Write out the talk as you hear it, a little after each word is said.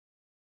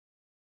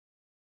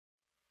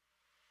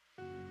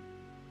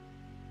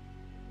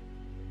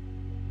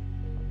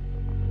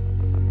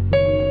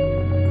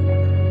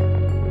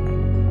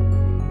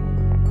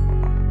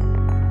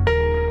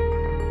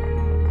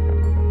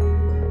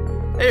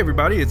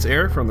everybody, it's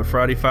Eric from the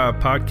Friday Five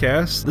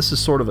podcast. This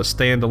is sort of a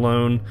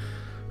standalone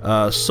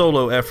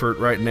solo effort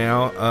right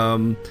now.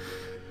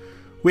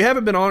 We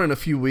haven't been on in a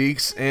few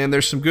weeks, and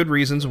there's some good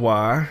reasons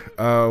why.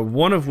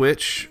 One of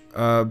which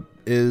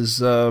is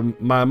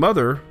my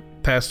mother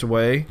passed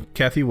away.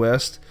 Kathy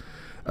West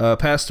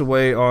passed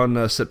away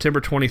on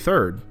September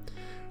 23rd.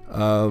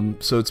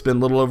 So it's been a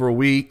little over a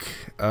week.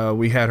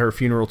 We had her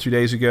funeral 2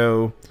 days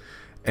ago,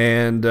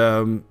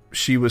 and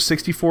she was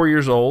 64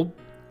 years old.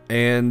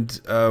 And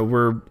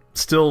we're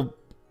still,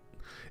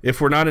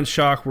 if we're not in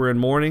shock, we're in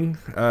mourning.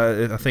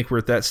 I think we're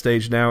at that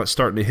stage now. It's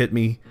starting to hit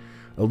me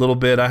a little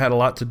bit. I had a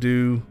lot to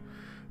do,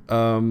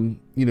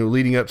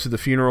 leading up to the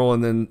funeral,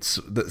 and then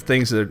the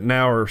things that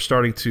now are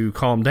starting to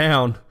calm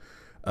down.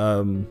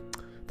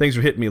 Things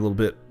are hitting me a little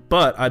bit.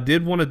 But I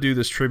did want to do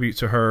this tribute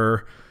to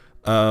her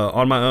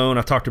on my own.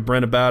 I talked to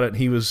Brent about it, and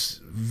he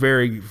was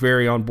very,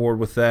 very on board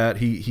with that.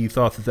 He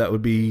thought that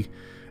would be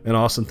an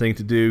awesome thing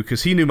to do,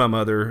 because he knew my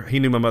mother. He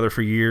knew my mother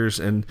for years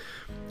and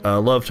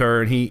loved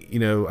her. And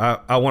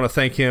I want to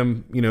thank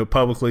him,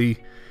 publicly.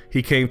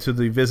 He came to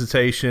the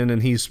visitation,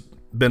 and he's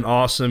been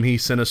awesome. He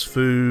sent us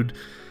food.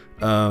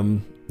 We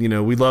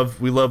love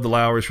the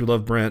Lowrys. We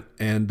love Brent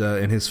and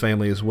his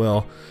family as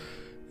well.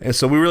 And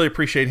so we really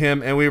appreciate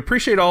him, and we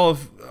appreciate all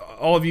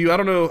of you. I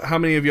don't know how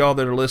many of y'all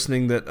that are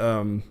listening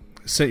that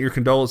sent your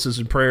condolences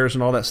and prayers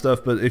and all that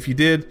stuff, but if you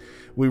did,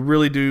 we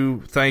really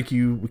do thank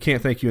you. We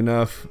can't thank you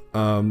enough.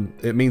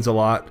 It means a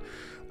lot.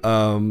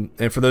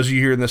 And for those of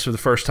you hearing this for the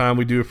first time,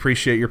 we do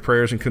appreciate your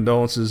prayers and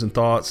condolences and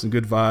thoughts and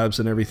good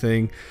vibes and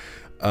everything.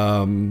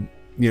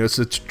 It's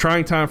a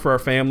trying time for our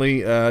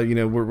family. We're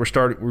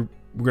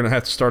going to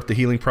have to start the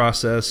healing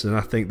process, and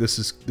I think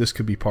this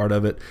could be part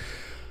of it.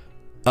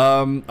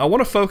 I want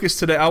to focus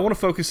today. I want to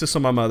focus this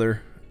on my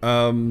mother.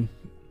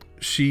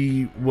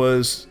 She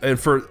was, and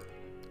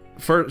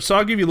so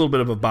I'll give you a little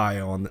bit of a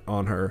bio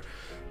on her.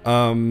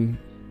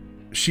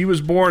 She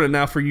was born, and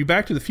now for you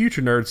Back to the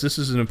Future nerds, this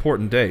is an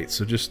important date,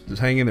 so just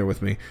hang in there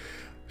with me.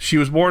 She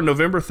was born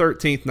November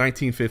 13th,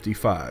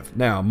 1955.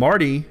 Now,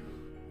 Marty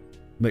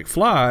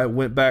McFly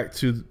went back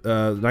to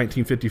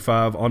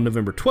 1955 on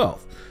November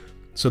 12th.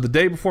 So the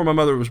day before my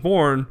mother was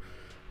born,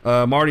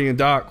 Marty and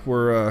Doc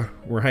were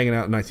hanging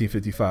out in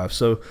 1955.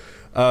 So,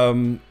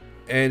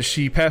 and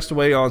she passed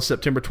away on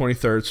September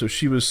 23rd. So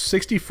she was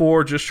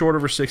 64, just short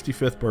of her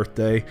 65th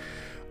birthday.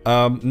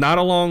 It's not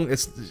a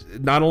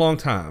long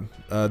time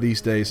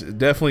these days.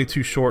 Definitely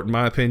too short in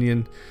my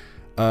opinion.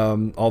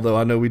 Although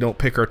I know we don't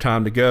pick our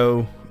time to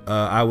go.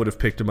 I would have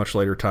picked a much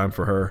later time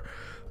for her.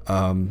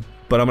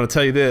 But I'm going to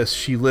tell you this: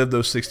 she lived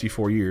those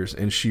 64 years,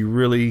 and she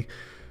really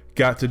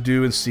got to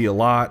do and see a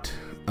lot.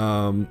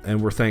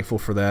 And we're thankful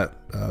for that,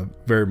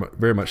 very much,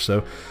 very much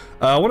so.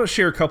 I want to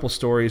share a couple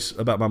stories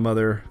about my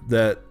mother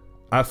that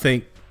I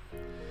think,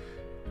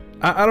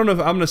 I don't know if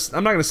I'm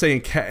not going to say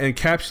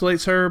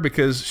encapsulates her,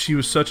 because she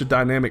was such a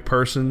dynamic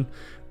person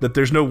that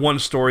there's no one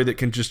story that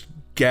can just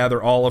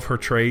gather all of her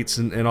traits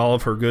and all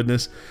of her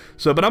goodness.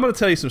 But I'm going to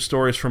tell you some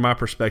stories from my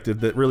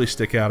perspective that really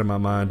stick out in my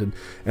mind,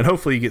 and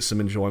hopefully you get some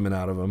enjoyment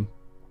out of them.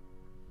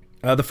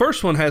 The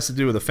first one has to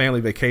do with a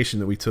family vacation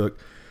that we took.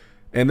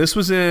 And this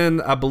was in,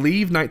 I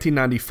believe,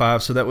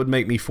 1995, so that would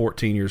make me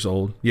 14 years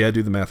old. Yeah,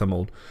 do the math, I'm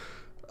old.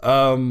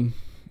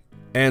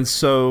 And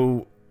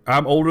so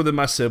I'm older than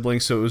my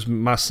siblings, so it was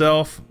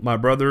myself, my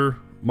brother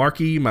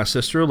Marky, my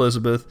sister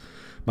Elizabeth,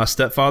 my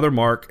stepfather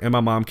Mark, and my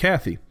mom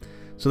Kathy.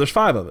 So there's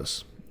 5 of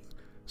us.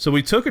 So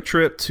we took a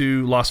trip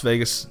to Las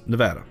Vegas,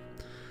 Nevada.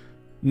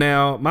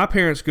 Now, my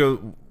parents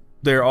go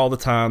there all the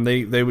time.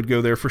 They would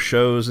go there for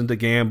shows and to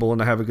gamble and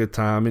to have a good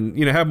time and,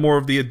 have more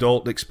of the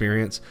adult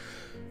experience.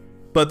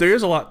 But there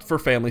is a lot for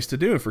families to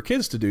do and for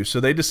kids to do. So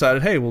they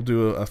decided, hey, we'll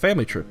do a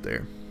family trip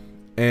there.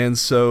 And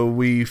so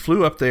we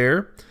flew up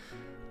there,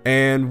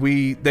 and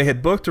they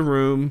had booked a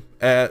room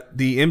at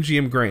the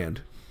MGM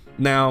Grand.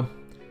 Now,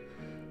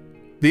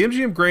 the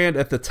MGM Grand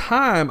at the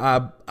time,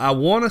 I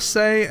want to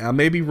say, I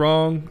may be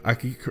wrong. I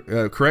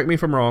could, correct me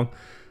if I'm wrong.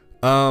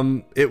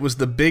 It was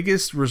the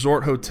biggest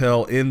resort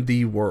hotel in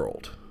the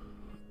world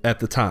at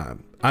the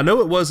time. I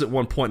know it was at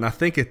one point, and I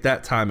think at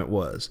that time it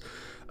was.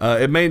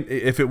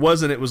 If it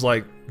wasn't, it was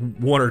like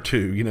 1 or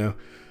 2,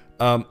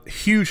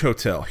 huge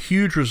hotel,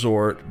 huge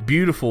resort,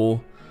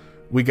 beautiful.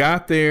 We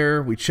got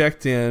there, we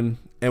checked in,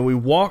 and we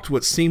walked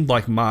what seemed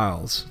like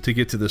miles to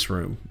get to this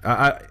room.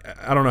 I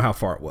don't know how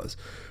far it was,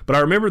 but I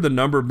remember the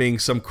number being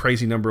some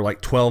crazy number,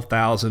 like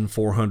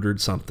 12,400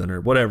 something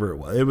or whatever it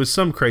was. It was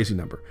some crazy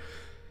number.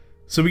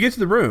 So we get to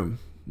the room.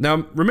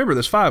 Now, remember,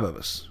 there's 5 of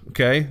us,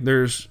 okay?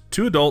 There's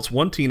 2 adults,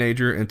 1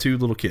 teenager, and 2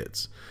 little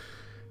kids.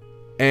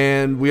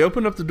 And we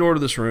opened up the door to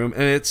this room,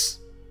 and it's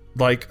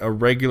like a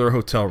regular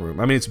hotel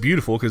room. I mean, it's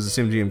beautiful because it's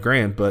MGM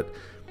Grand, but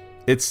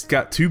it's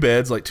got 2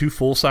 beds, like 2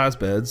 full-size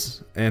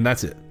beds, and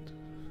that's it.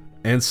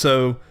 And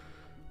so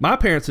my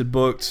parents had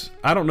booked,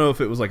 I don't know if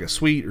it was like a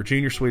suite or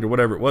junior suite or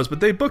whatever it was, but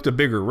they booked a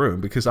bigger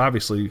room because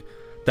obviously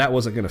that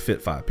wasn't going to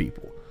fit 5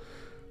 people.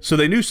 So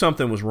they knew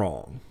something was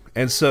wrong.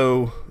 And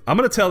so I'm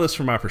going to tell this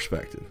from my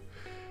perspective.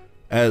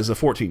 as a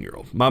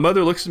 14-year-old. My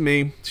mother looks at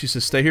me. She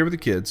says, "Stay here with the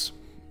kids,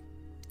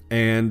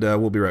 and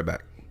we'll be right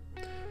back."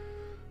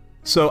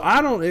 So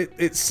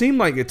it seemed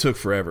like it took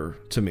forever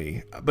to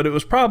me, but it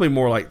was probably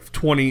more like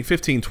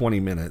 15, 20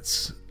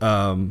 minutes.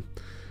 And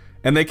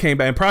they came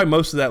back, and probably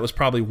most of that was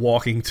probably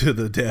walking to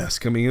the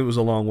desk. I mean, it was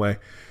a long way.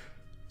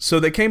 So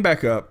they came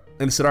back up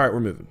and said, "All right, we're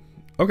moving."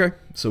 Okay.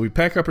 So we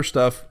pack up our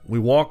stuff. We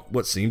walk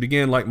what seemed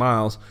again like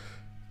miles,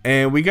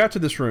 and we got to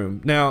this room.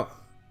 Now,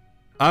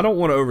 I don't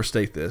want to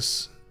overstate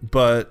this,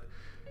 but,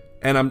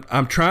 and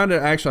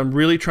I'm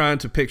really trying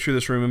to picture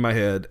this room in my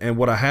head. And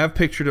what I have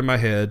pictured in my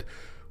head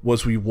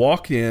was we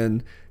walk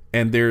in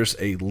and there's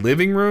a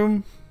living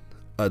room,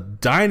 a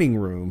dining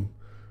room.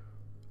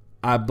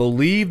 I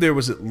believe there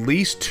was at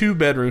least 2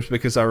 bedrooms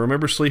because I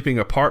remember sleeping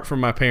apart from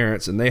my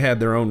parents and they had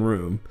their own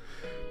room.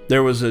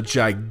 There was a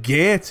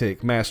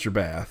gigantic master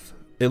bath.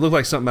 It looked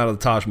like something out of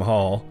the Taj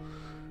Mahal,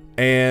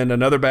 and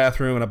another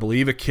bathroom, and I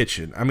believe a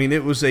kitchen. I mean,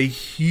 it was a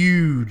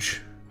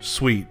huge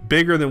suite,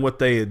 bigger than what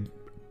they had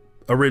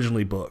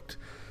originally booked.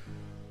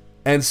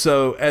 And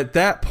so at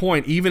that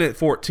point, even at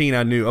 14,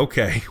 I knew,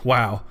 okay,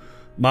 wow,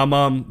 my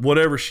mom,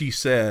 whatever she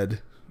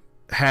said,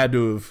 had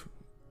to have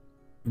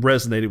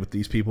resonated with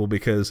these people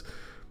because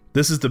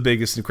this is the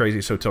biggest and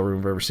craziest hotel room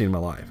I've ever seen in my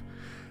life.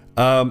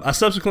 I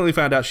subsequently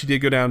found out she did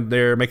go down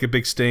there, make a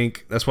big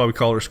stink. That's why we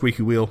call her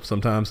Squeaky Wheel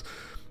sometimes.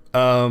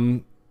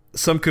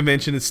 Some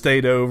convention had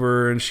stayed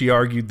over, and she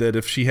argued that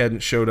if she hadn't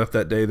showed up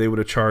that day, they would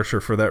have charged her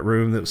for that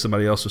room that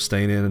somebody else was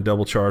staying in and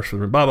double charged for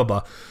the room, blah, blah,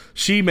 blah.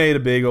 She made a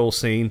big old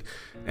scene,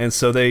 and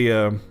so they,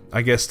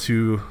 I guess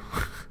to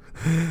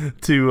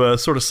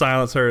sort of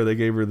silence her, they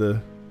gave her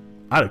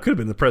it could have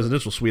been the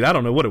presidential suite. I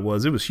don't know what it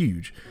was. It was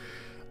huge.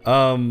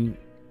 So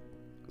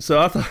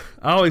I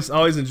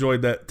always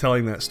enjoyed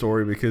telling that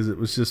story because it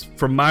was just,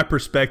 from my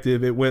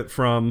perspective, it went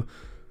from,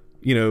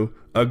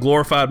 a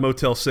glorified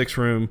Motel 6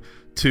 room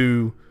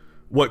to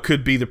what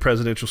could be the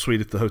presidential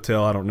suite at the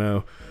hotel. I don't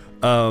know.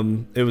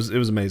 It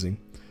was amazing.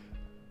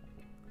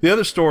 The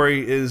other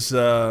story is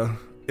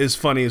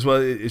funny as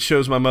well. It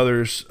shows my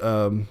mother's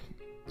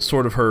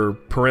sort of her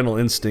parental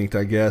instinct,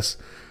 I guess.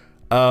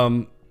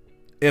 In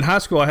high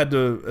school,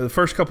 the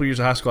first couple of years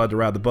of high school, I had to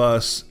ride the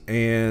bus,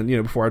 and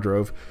before I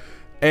drove,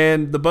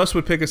 and the bus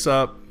would pick us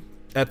up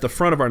at the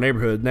front of our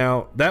neighborhood.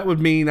 Now that would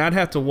mean I'd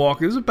have to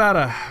walk. It was about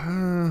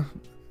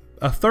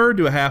a third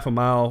to a half a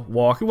mile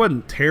walk. It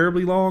wasn't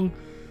terribly long,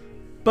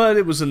 but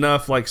it was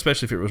enough, like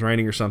especially if it was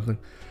raining or something.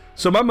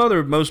 So my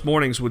mother most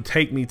mornings would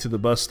take me to the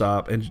bus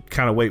stop and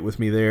kind of wait with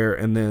me there,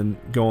 and then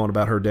go on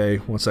about her day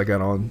once I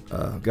got on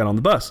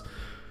the bus.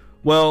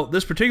 Well,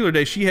 this particular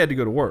day she had to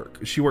go to work.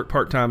 She worked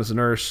part-time as a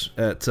nurse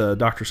at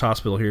Doctor's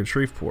Hospital here in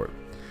Shreveport.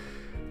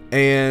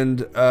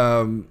 And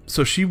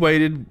so she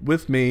waited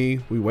with me.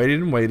 We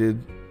waited and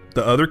waited.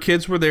 The other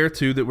kids were there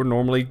too that were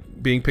normally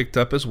being picked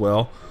up as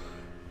well.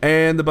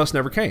 And the bus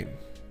never came.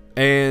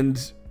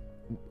 And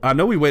I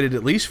know we waited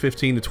at least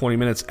 15 to 20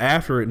 minutes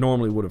after it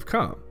normally would have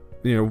come.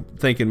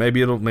 Thinking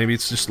maybe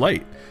it's just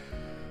late.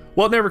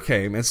 Well, it never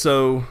came. And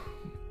so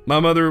my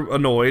mother,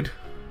 annoyed,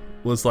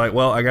 was like,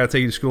 "Well, I got to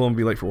take you to school and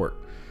be late for work."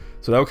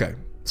 So okay.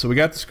 So we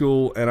got to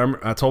school, and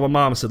I told my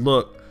mom, I said,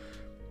 "Look,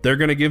 they're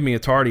going to give me a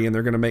tardy and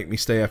they're going to make me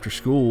stay after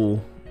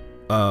school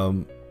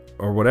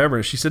or whatever."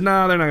 And she said,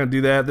 "No, they're not going to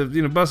do that.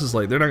 The bus is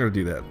late. They're not going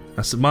to do that."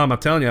 I said, "Mom, I'm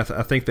telling you,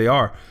 I think they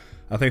are.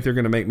 I think they're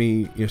going to make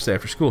me stay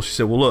after school." She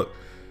said, "Well, look,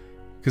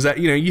 because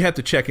you have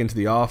to check into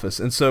the office."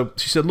 And so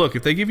she said, "Look,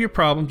 if they give you a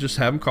problem, just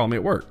have them call me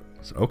at work."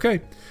 I said,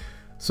 "Okay."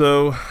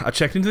 So I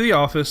checked into the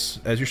office,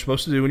 as you're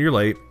supposed to do when you're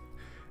late.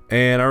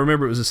 And I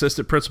remember it was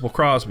Assistant Principal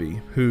Crosby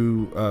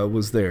who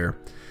was there.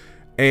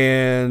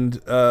 And,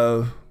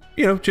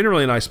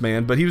 generally a nice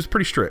man, but he was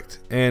pretty strict.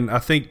 And I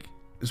think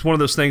it's one of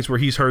those things where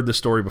he's heard this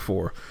story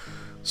before.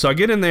 So I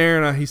get in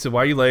there, and he said,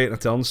 "Why are you late?" And I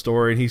tell him the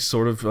story, and he's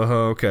sort of,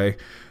 okay.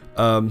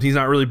 He's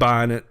not really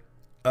buying it.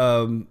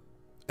 And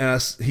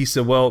he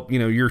said, "Well,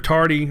 you're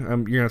tardy. You're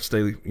going to have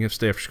to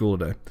stay after school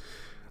today."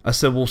 I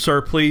said, "Well,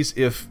 sir, please,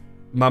 if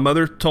my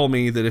mother told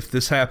me that if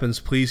this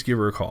happens, please give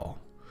her a call."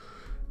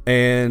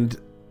 And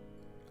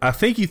I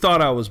think he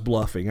thought I was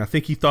bluffing. I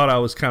think he thought I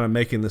was kind of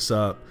making this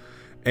up.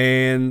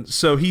 And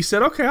so he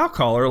said, "Okay, I'll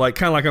call her."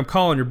 Kind of like I'm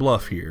calling your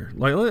bluff here.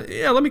 Like,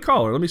 "Yeah, let me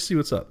call her. Let me see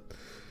what's up."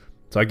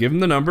 So I give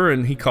him the number,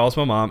 and he calls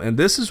my mom. And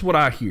this is what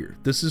I hear.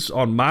 This is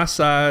on my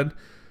side.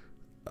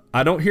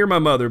 I don't hear my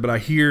mother, but I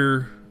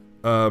hear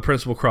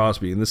Principal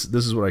Crosby. And this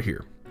is what I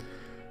hear.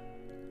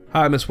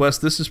 "Hi, Miss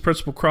West. This is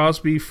Principal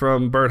Crosby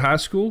from Byrd High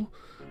School.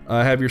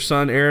 I have your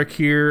son, Eric,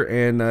 here,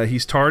 and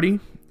he's tardy.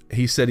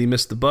 He said he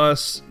missed the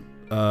bus.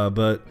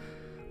 But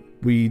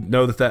we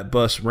know that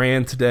bus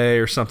ran today,"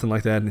 or something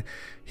like that. And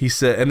he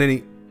said, and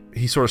then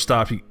he sort of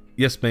stopped.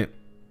 "Yes, ma'am."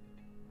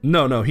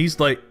 No, he's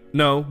like,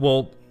 "No,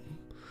 well,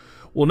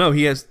 no,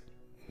 he has."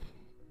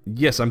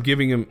 "Yes, I'm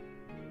giving him.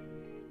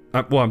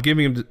 I'm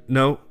giving him.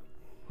 No.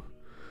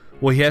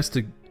 Well, he has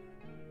to.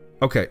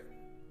 Okay.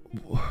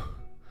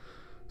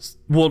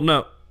 Well,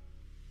 no.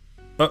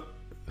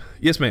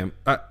 Yes, ma'am.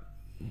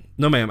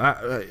 No, ma'am.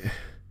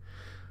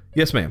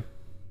 Yes, ma'am.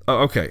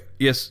 Okay.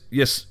 Yes.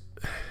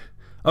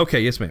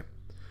 Okay, yes, ma'am.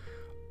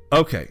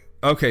 Okay,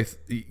 okay,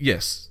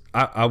 yes,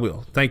 I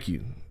will. Thank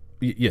you.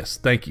 Yes,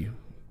 thank you.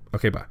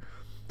 Okay, bye.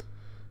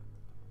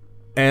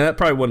 And that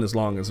probably wasn't as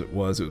long as it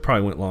was. It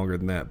probably went longer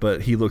than that.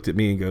 But he looked at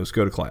me and goes,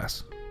 go to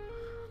class.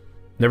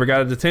 Never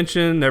got a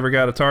detention, never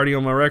got a tardy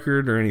on my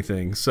record or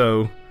anything.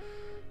 So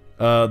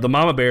the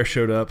mama bear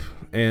showed up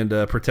and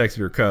protected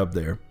her cub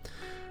there.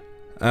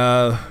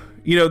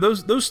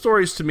 Those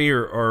stories to me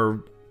are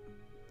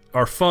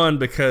fun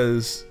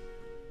because,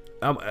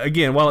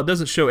 again, while it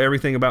doesn't show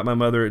everything about my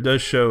mother, it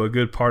does show a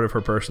good part of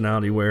her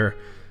personality where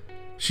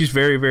she's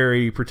very,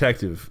 very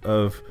protective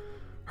of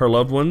her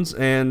loved ones,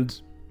 and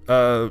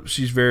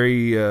she was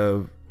very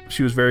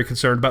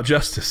concerned about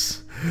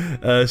justice.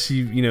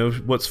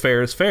 What's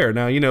fair is fair.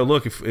 Now,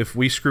 look, if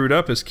we screwed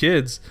up as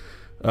kids,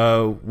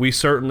 we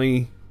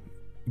certainly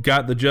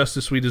got the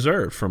justice we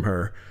deserved from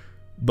her.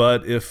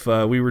 But if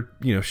we were,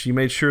 she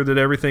made sure that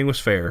everything was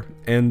fair.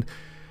 And,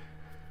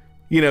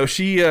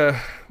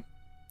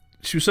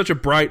 she was such a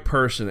bright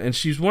person, and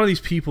she's one of these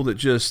people that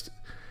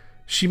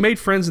she made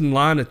friends in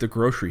line at the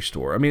grocery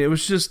store. I mean, it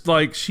was just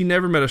like she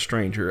never met a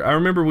stranger. I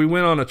remember we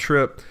went on a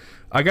trip.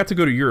 I got to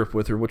go to Europe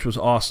with her, which was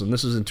awesome.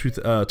 This is in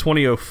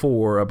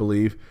 2004, I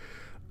believe.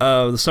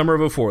 The summer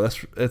of 04,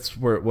 that's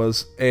where it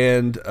was.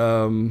 And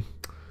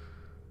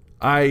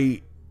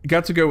I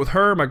got to go with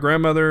her, my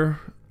grandmother,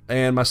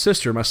 and my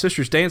sister. My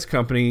sister's dance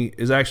company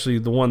is actually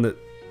the one that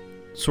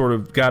sort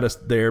of got us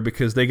there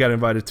because they got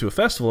invited to a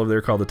festival over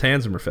there called the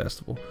Tanzimer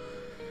Festival.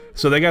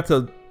 So we got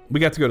to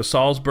go to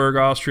Salzburg,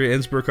 Austria,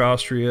 Innsbruck,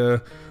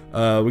 Austria.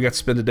 We got to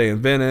spend a day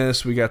in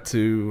Venice. We got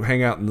to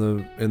hang out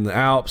in the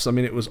Alps. I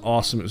mean, it was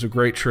awesome. It was a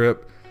great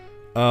trip.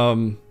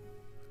 But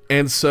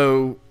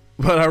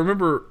I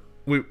remember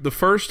the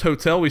first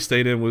hotel we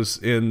stayed in was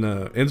in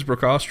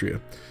Innsbruck,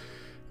 Austria,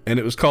 and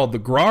it was called the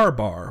Grar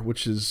Bar,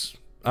 which is,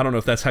 I don't know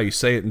if that's how you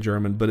say it in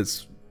German, but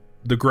it's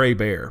the Gray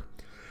Bear.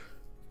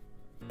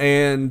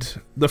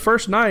 And the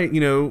first night,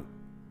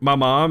 my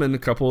mom and a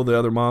couple of the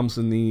other moms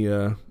in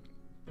the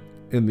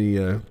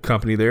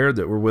company there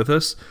that were with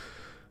us,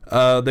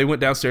 they went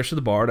downstairs to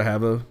the bar to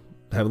have a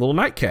little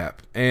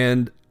nightcap.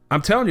 And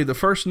I'm telling you, the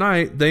first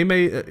night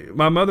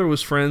my mother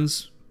was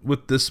friends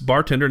with this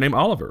bartender named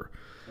Oliver,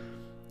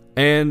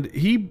 and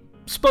he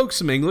spoke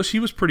some English. He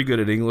was pretty good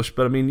at English,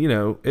 but I mean,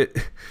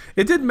 it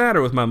didn't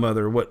matter with my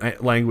mother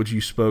what language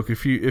you spoke.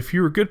 If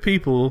you were good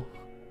people,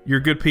 you're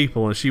good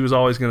people, and she was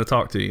always going to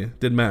talk to you.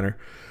 Didn't matter.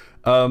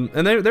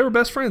 And they were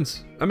best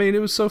friends. I mean, it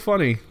was so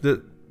funny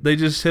that they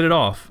just hit it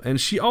off, and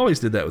she always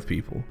did that with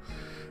people.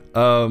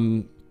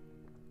 So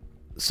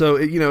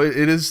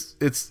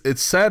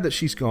it's sad that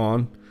she's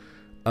gone.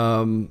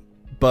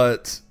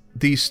 But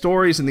these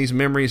stories and these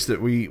memories that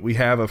we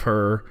have of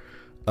her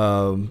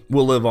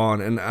will live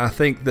on, and I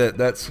think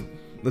that's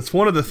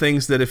one of the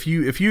things that if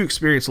you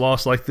experience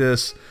loss like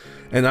this,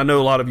 and I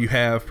know a lot of you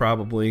have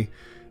probably,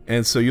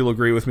 and so you'll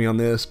agree with me on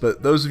this,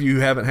 but those of you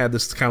who haven't had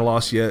this kind of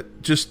loss yet,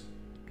 just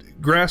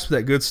grasp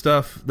that good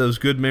stuff, those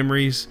good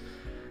memories,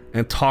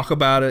 and talk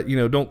about it.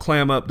 Don't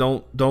clam up,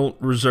 don't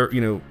reserve,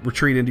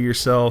 retreat into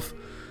yourself.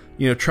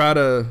 Try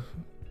to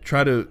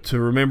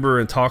remember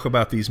and talk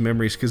about these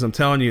memories, because I'm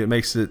telling you, it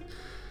makes it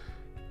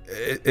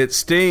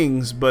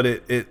stings, but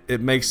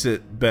it makes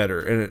it better,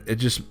 and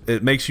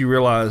it makes you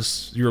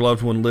realize your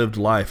loved one lived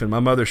life. And my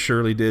mother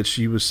surely did.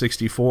 She was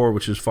 64,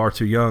 which is far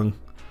too young.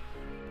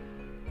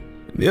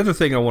 The other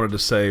thing I wanted to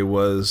say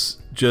was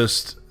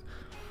just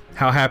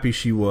how happy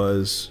she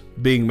was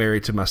being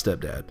married to my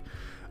stepdad.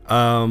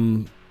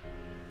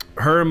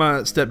 Her and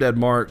my stepdad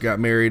Mark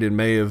got married in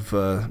May of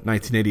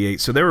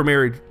 1988, so they were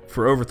married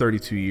for over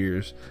 32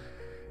 years.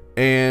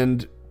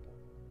 And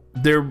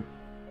there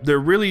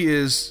really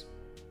is,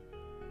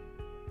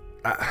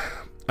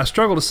 I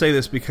struggle to say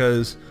this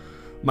because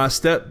my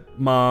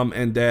stepmom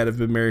and dad have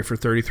been married for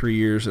 33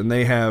 years, and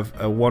they have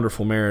a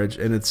wonderful marriage,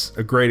 and it's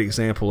a great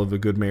example of a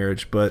good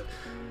marriage. But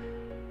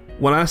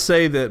when I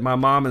say that my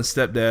mom and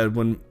stepdad,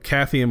 when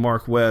Kathy and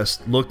Mark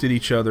West looked at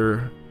each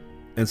other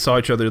and saw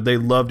each other, they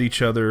loved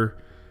each other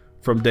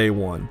from day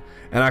one.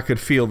 And I could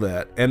feel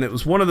that. And it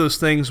was one of those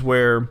things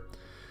where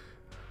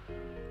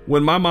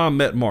when my mom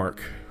met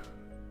Mark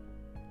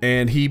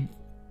and he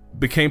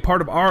became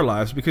part of our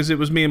lives, because it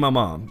was me and my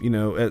mom,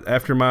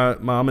 after my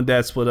mom and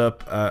dad split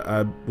up,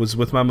 I was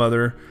with my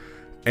mother,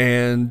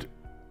 and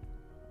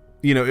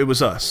it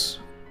was us.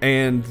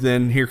 And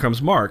then here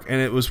comes Mark,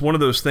 and it was one of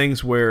those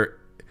things where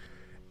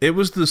it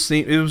was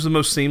the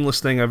most seamless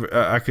thing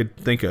I could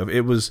think of.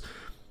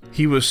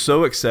 He was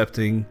so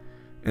accepting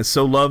and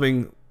so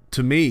loving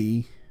to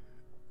me,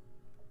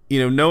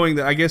 knowing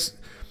that, I guess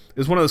it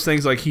was one of those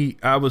things like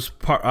I was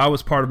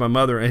part of my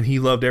mother, and he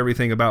loved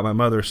everything about my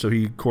mother, so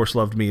he of course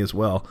loved me as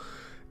well.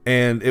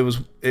 And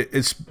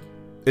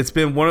it's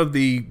been one of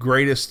the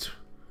greatest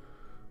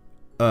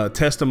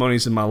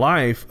testimonies in my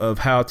life of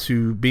how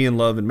to be in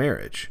love and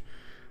marriage,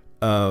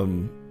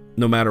 no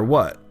matter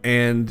what.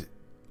 And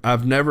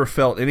I've never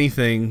felt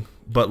anything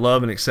but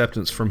love and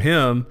acceptance from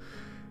him.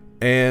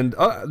 And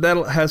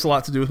that has a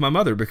lot to do with my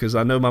mother, because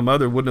I know my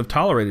mother wouldn't have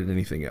tolerated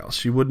anything else.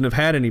 She wouldn't have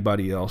had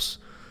anybody else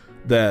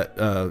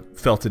that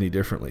felt any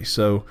differently.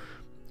 So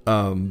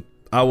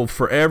I will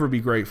forever be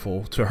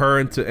grateful to her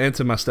and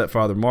to my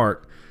stepfather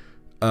Mark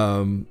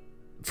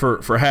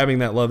for having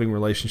that loving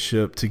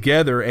relationship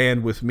together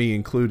and with me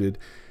included.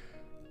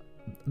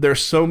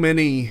 There's so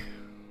many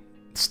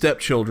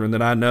stepchildren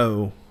that I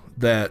know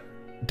that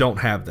don't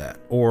have that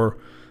or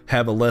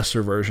have a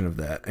lesser version of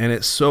that, and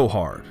it's so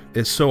hard.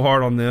 It's so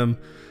hard on them.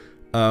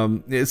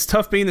 It's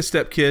tough being a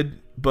stepkid,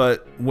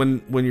 but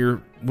when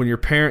your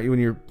parent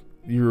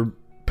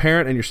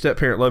and your step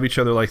parent love each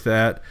other like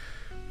that,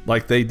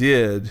 like they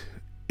did,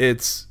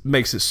 it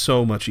makes it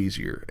so much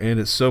easier, and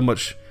it's so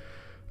much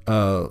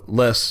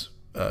less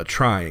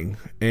trying.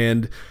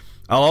 And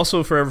I'll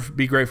also forever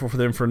be grateful for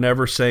them for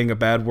never saying a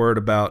bad word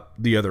about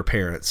the other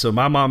parent. So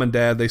my mom and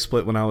dad, they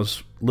split when I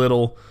was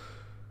little.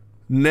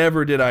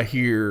 Never did I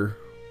hear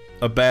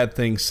a bad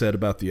thing said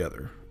about the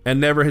other. And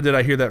never did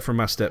I hear that from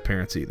my step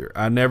parents either.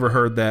 I never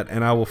heard that,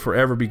 and I will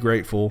forever be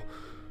grateful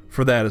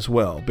for that as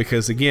well.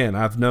 Because again,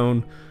 I've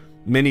known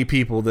many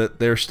people that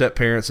their step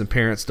parents and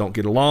parents don't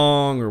get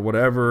along or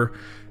whatever,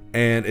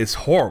 and it's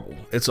horrible.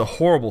 It's a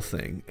horrible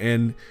thing.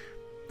 And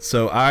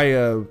so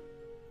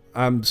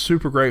I'm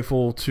super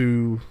grateful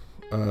to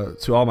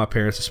all my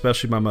parents,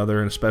 especially my mother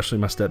and especially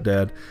my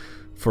stepdad,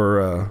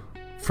 for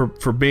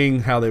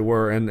being how they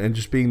were and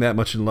just being that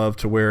much in love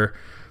to where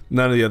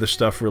none of the other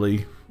stuff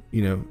really,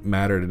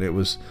 mattered, and it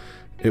was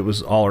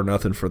all or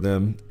nothing for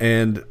them.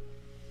 And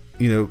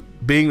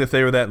being that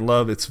they were that in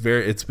love,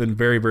 it's been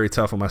very, very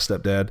tough on my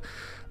stepdad.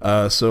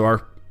 So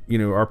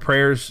our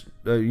prayers,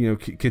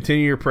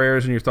 continue your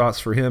prayers and your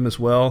thoughts for him as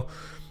well.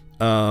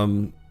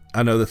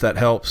 I know that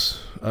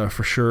helps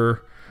for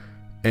sure.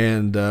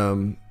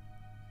 And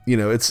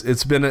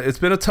it's been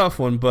a tough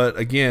one, but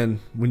again,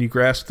 when you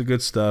grasp the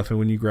good stuff and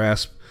when you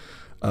grasp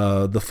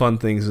the fun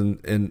things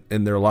in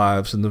their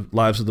lives and the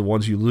lives of the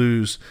ones you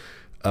lose,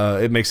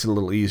 it makes it a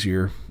little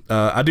easier.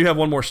 I do have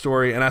one more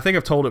story, and I think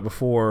I've told it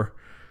before,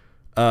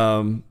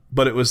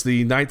 but it was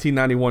the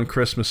 1991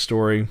 Christmas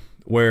story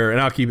where,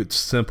 and I'll keep it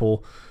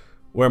simple,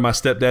 where my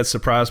stepdad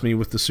surprised me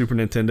with the Super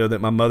Nintendo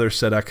that my mother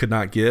said I could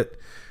not get.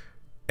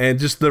 And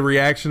just the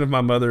reaction of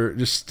my mother,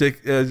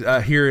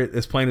 I hear it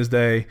as plain as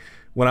day.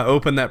 When I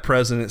opened that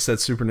present, it said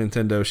Super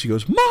Nintendo. She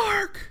goes,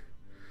 "Mark!"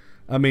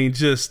 I mean,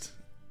 it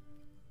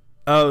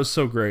was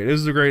so great. That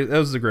was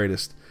the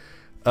greatest.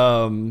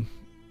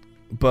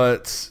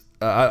 But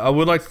I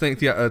would like to take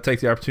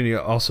the opportunity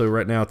also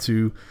right now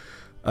to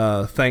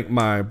thank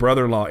my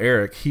brother-in-law,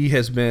 Eric. He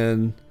has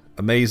been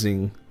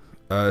amazing,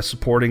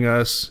 supporting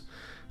us,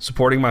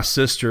 supporting my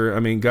sister. I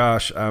mean,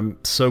 gosh, I'm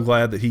so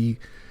glad that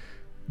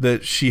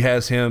she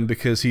has him,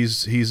 because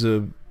he's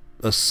a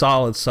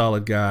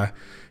solid guy.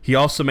 He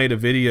also made a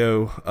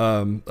video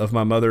of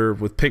my mother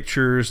with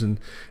pictures and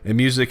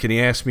music, and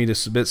he asked me to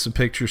submit some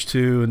pictures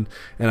too,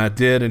 and I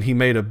did, and he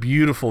made a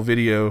beautiful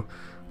video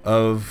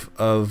of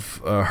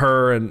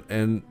her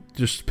and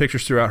just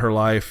pictures throughout her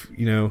life,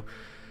 and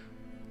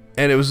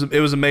it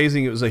was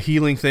amazing. It was a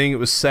healing thing. It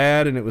was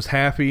sad and it was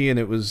happy, and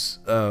it was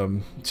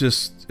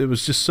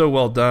just so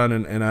well done,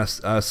 and I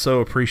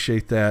so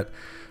appreciate that.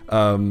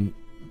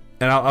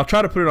 And I'll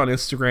try to put it on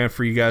Instagram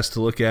for you guys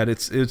to look at.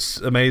 It's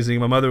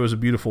amazing. My mother was a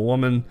beautiful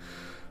woman,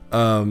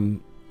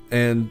 and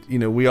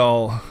we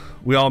all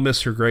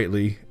miss her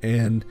greatly.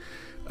 And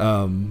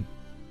I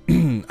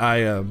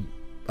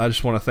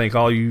just want to thank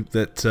all you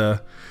that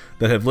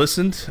have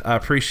listened. I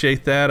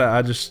appreciate that.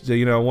 I just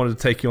I wanted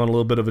to take you on a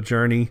little bit of a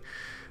journey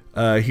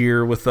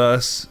here with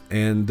us,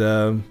 and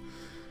I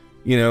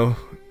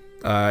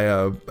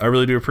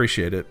really do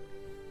appreciate it.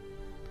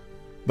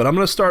 But I'm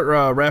going to start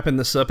wrapping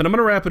this up, and I'm going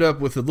to wrap it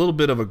up with a little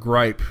bit of a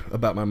gripe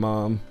about my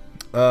mom.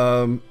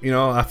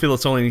 I feel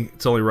it's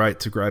only right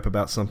to gripe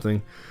about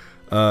something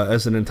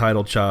as an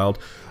entitled child.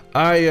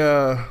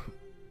 Growing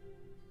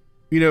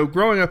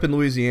up in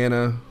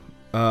Louisiana,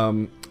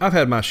 I've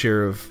had my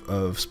share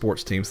of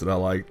sports teams that I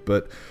liked,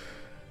 but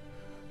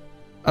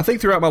I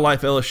think throughout my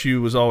life,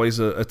 LSU was always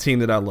a team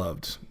that I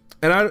loved.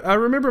 And I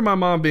remember my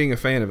mom being a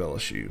fan of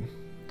LSU.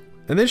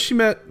 And then she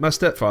met my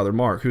stepfather,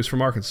 Mark, who's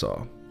from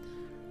Arkansas.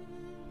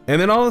 And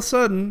then all of a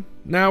sudden,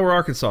 now we're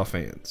Arkansas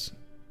fans.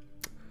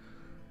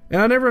 And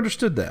I never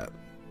understood that.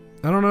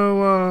 I don't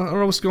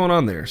know what's going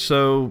on there.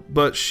 So,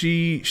 but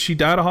she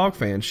died a Hog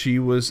fan. She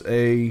was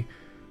a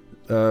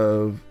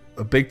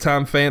big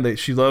time fan. That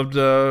she loved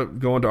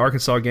going to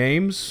Arkansas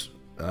games.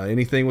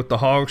 Anything with the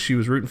Hogs, she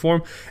was rooting for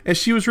them, and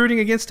she was rooting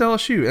against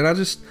LSU. And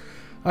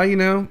I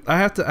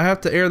have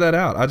to air that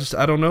out. I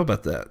don't know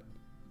about that.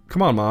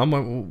 Come on,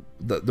 Mom.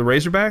 The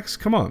Razorbacks.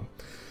 Come on.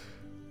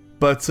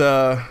 But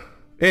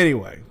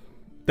anyway,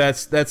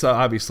 that's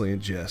obviously in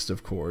jest,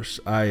 of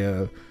course.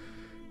 In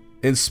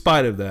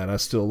spite of that, I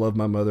still love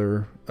my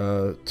mother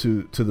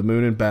to the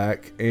moon and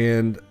back.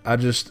 And I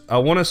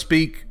want to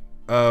speak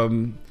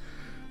to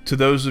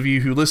those of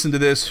you who listen to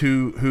this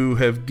who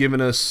have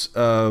given us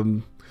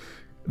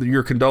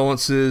your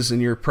condolences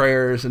and your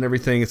prayers and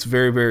everything. It's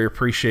very, very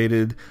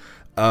appreciated.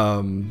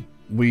 To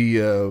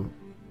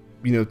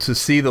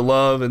see the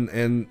love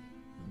and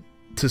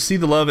to see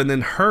the love and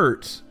then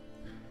hurt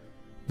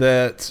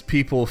that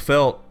people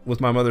felt with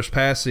my mother's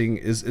passing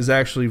is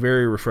actually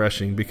very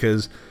refreshing,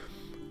 because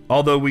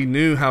although we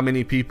knew how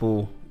many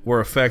people were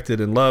affected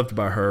and loved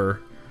by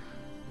her,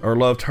 or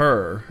loved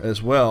her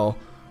as well,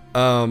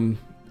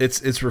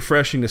 it's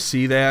refreshing to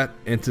see that,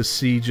 and to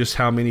see just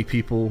how many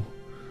people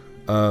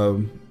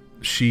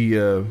she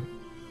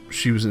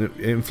was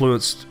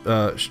influenced.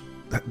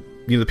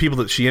 The people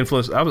that she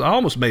influenced. I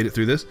almost made it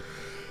through this.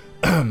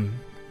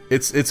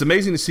 It's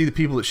amazing to see the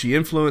people that she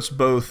influenced,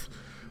 both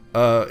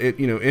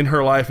in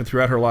her life and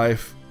throughout her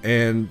life,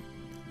 and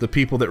the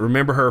people that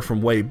remember her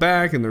from way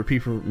back, and the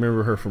people that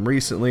remember her from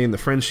recently, and the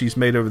friends she's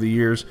made over the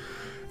years,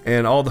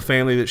 and all the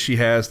family that she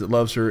has that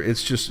loves her.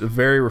 It's just a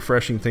very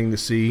refreshing thing to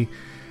see,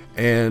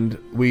 and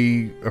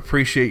we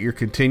appreciate your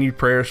continued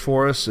prayers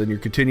for us and your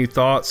continued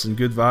thoughts and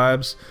good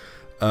vibes.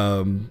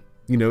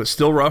 It's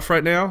still rough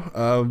right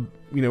now.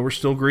 We're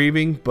still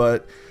grieving,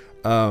 but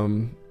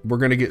we're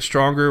going to get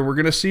stronger. We're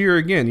going to see her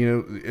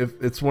again.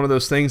 If it's one of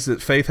those things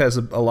that faith has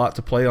a lot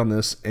to play on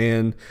this,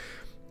 and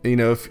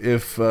if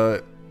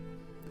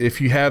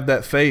you have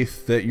that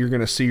faith that you're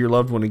going to see your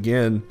loved one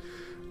again,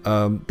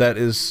 that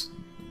is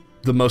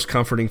the most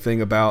comforting thing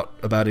about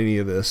any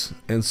of this.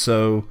 And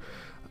so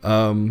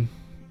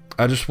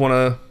I just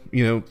want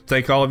to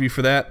thank all of you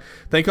for that.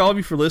 Thank all of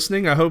you for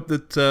listening. I hope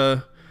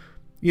that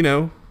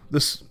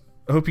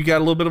I hope you got a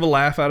little bit of a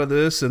laugh out of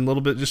this, and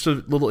just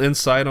a little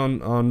insight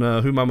on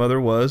who my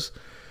mother was.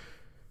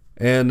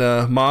 And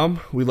Mom,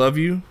 we love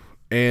you,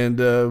 and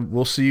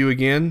we'll see you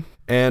again,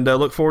 and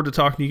look forward to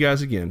talking to you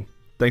guys again.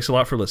 Thanks a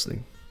lot for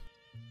listening.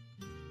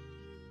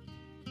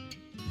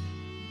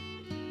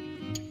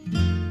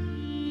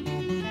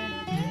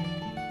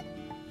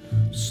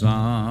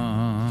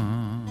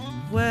 Somewhere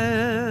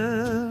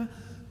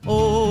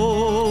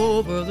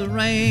over the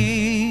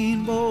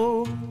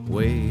rainbow,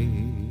 way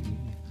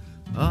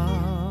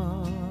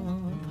up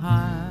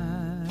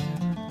high,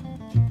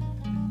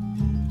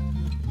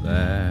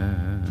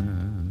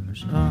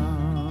 there's a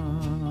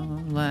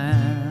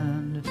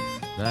land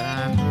that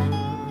I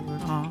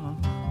heard of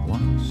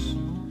once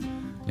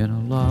in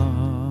a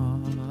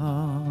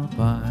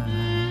lullaby.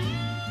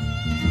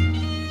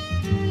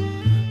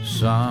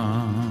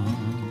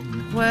 Somewhere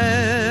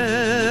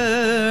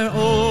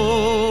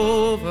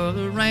over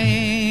the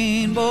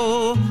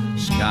rainbow,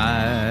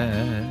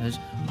 skies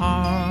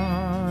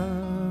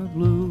are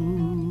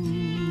blue,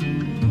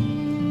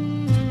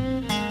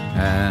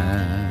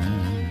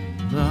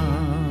 and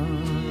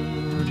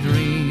the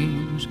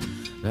dreams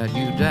that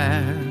you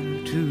dare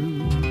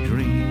to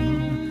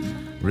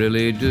dream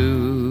really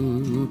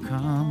do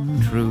come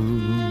true.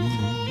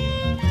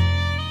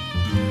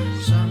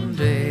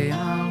 Someday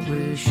I'll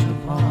wish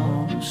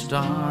upon a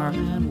star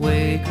and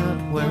wake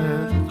up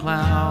where the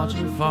clouds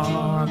are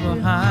far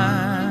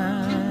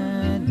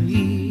behind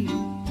me,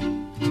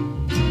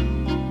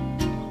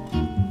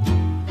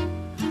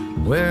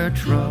 where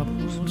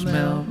troubles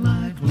melt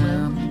like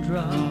lemon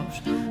drops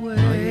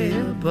way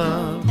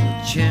above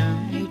the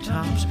chimney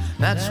tops.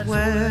 That's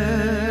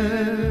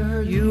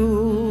where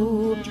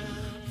you'll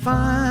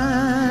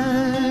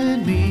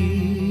find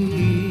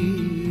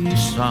me.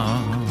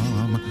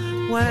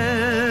 Somewhere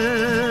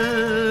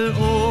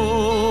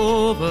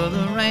over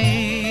the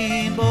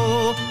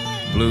rainbow,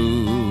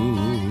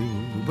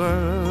 bluebirds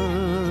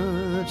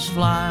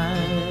fly.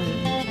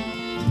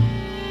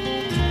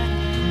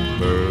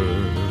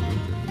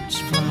 Birds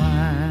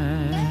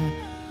fly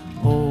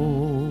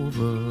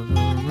over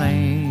the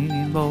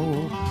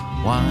rainbow.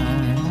 Why,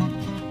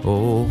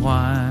 oh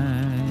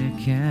why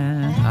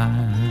can't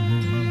I?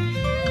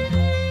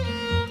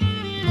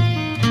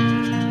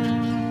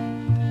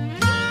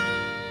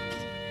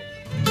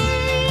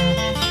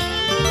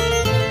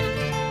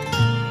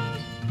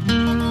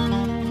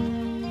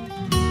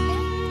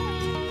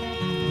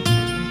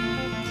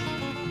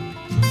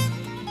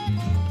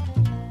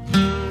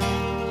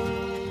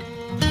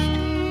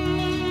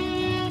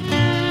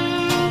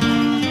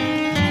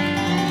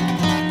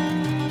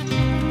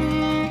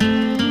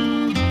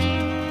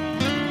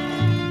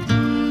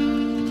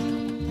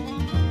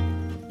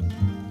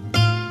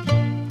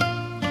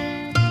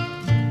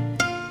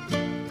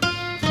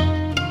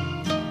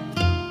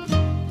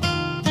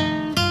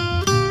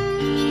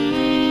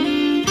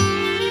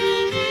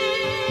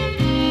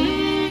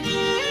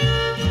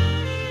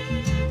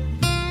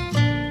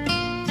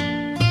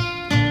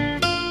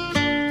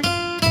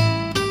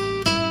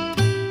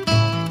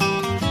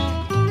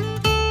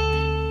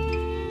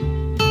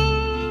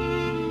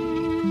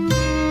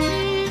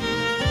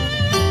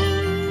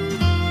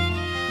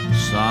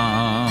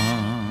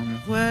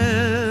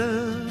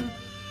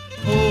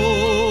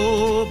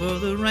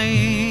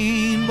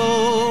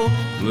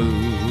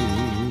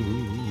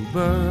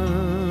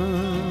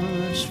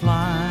 Bluebirds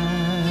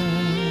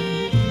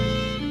fly,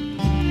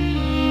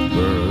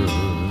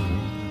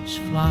 birds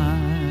fly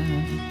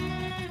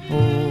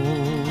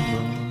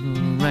over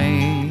the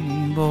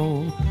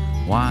rainbow.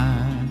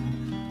 Why,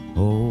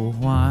 oh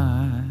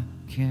why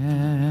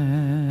can't